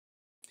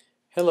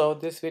Hello,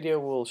 this video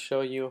will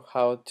show you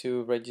how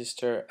to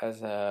register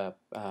as a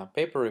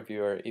paper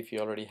reviewer if you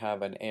already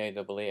have an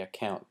AIAA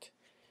account.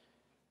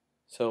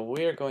 So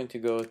we are going to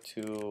go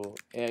to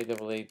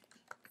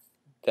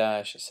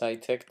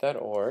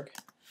AIAA-scitech.org,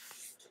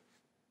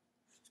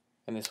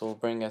 and this will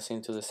bring us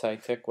into the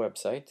SciTech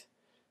website.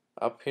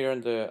 Up here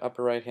on the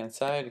upper right hand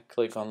side,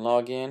 click on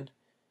login,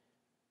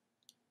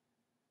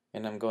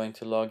 and I'm going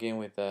to log in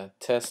with a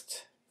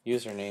test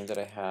username that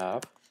I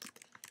have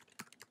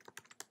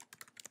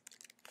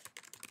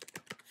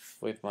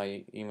with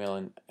my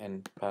email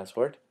and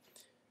password.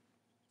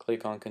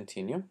 Click on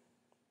continue.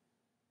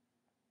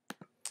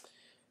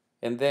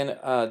 And then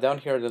down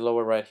here at the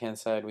lower right hand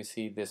side we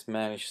see this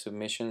manage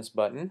submissions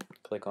button.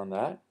 Click on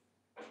that.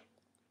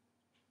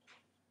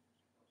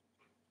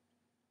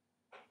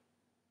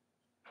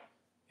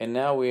 And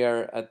now we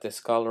are at the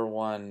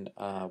ScholarOne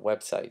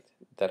website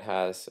that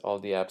has all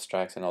the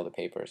abstracts and all the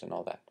papers and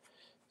all that.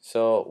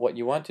 So what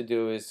you want to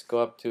do is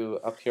go up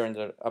here in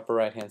the upper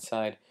right hand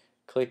side,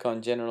 click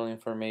on general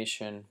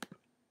information,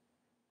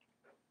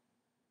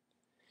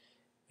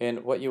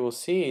 and what you will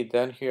see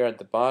down here at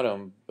the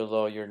bottom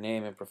below your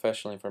name and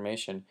professional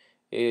information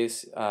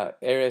is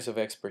areas of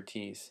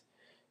expertise.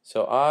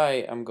 So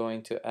I am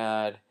going to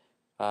add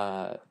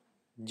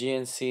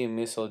GNC,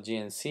 missile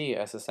GNC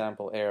as a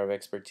sample area of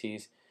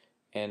expertise,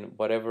 and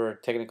whatever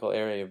technical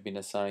area you've been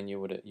assigned,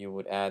 you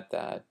would add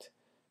that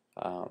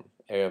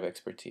area of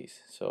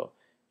expertise. So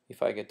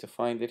if I get to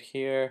find it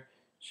here,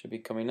 it should be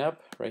coming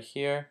up right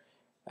here,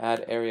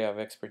 add area of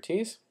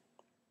expertise,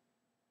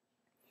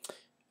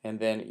 and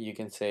then you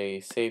can say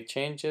save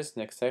changes,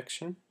 next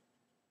section,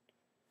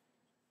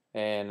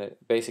 and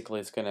basically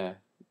it's gonna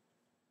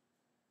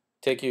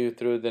take you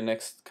through the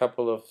next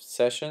couple of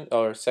sessions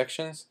or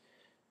sections.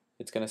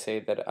 It's gonna say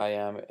that I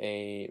am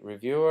a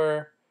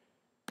reviewer,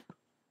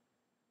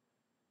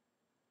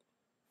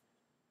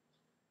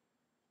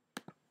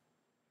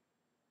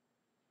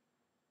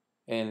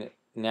 and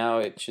now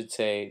it should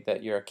say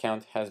that your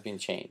account has been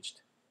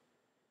changed.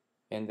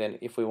 And then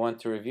if we want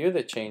to review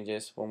the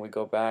changes, when we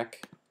go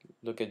back,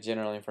 look at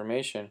general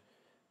information,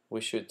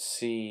 we should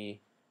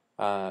see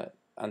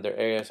under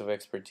areas of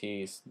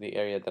expertise the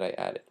area that I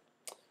added.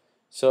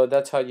 So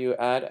that's how you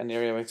add an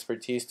area of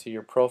expertise to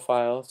your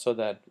profile so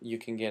that you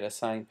can get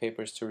assigned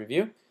papers to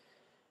review.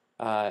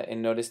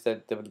 And notice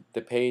that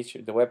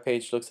the web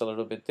page looks a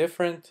little bit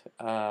different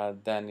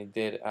than it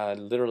did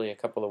literally a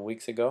couple of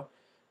weeks ago.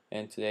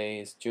 And today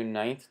is June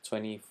 9th,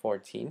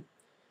 2014.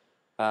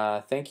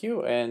 Thank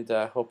you, and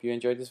hope you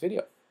enjoyed this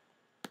video.